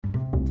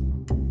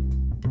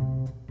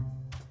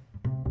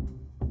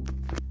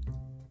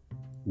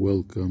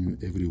Welcome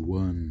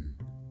everyone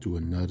to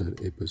another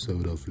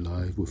episode of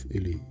Live with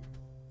Ellie,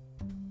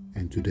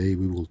 and today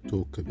we will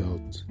talk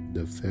about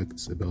the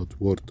facts about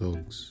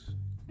warthogs.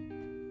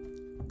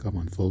 Come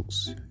on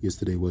folks,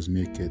 yesterday was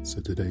meerkat,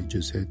 so today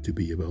just had to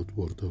be about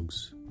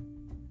warthogs.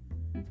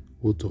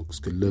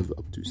 Warthogs can live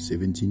up to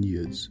 17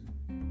 years.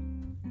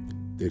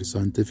 Their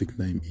scientific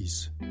name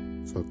is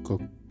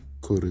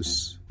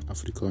Phacochorus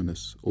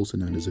africanus, also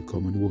known as a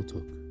common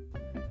warthog.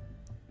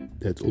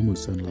 That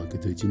almost sounds like a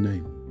dirty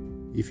name,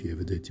 if you have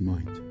a dirty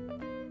mind.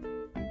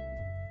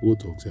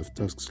 Warthogs have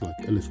tusks like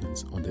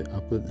elephants on their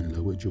upper and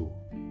lower jaw,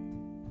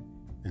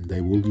 and they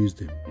will use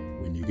them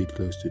when you get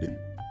close to them.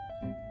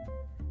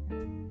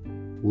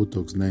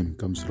 Warthog's name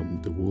comes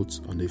from the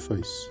warts on their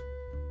face.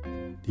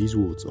 These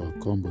warts are a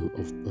combo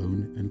of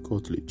bone and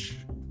cartilage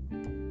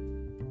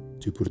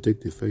to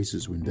protect their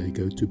faces when they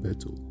go to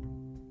battle.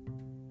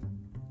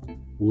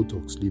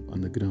 Warthogs sleep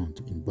underground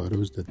in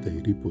burrows that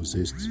they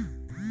repossessed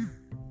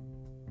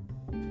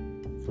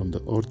from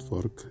the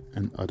aardvark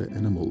and other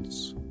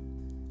animals.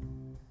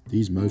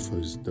 These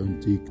mofos don't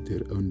dig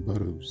their own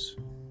burrows.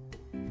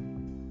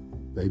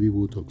 Baby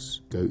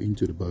warthogs go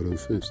into the burrow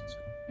first.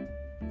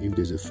 If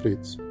there's a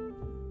threat,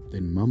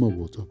 then Mama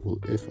Warthog will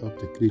F up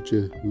the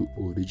creature who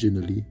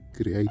originally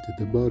created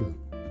the burrow.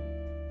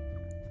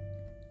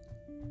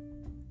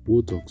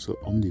 Warthogs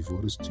are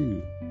omnivorous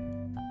too.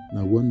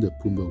 No wonder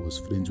Pumbaa was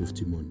friends with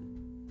Timon.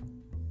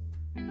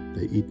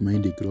 They eat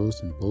mainly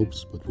grass and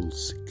bulbs, but will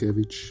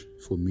scavenge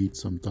for meat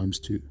sometimes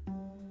too.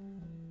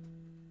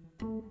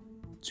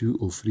 2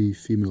 or 3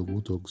 female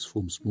warthogs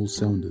form small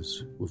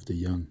sounders with the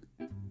young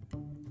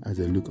as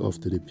they look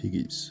after the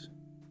piggies.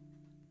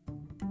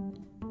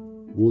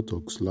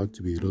 Warthogs like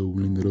to be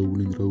rolling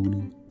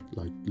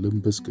like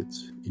limp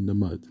biscuits in the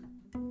mud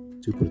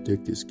to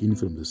protect their skin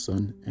from the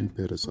sun and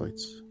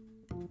parasites.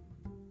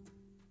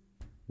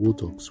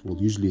 Warthogs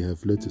will usually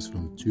have litters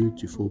from 2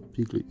 to 4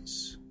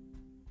 piglets,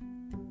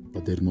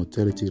 but their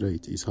mortality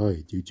rate is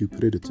high due to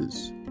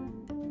predators.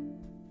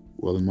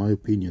 Well, in my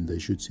opinion, they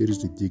should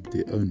seriously dig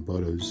their own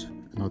burrows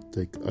and not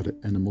take other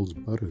animals'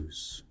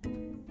 burrows.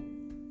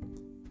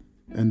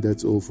 And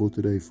that's all for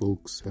today,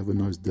 folks. Have a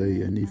nice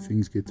day, and if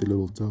things get a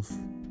little tough,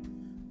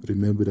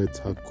 remember that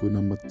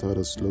Hakuna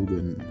Matata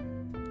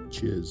slogan.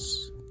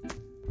 Cheers.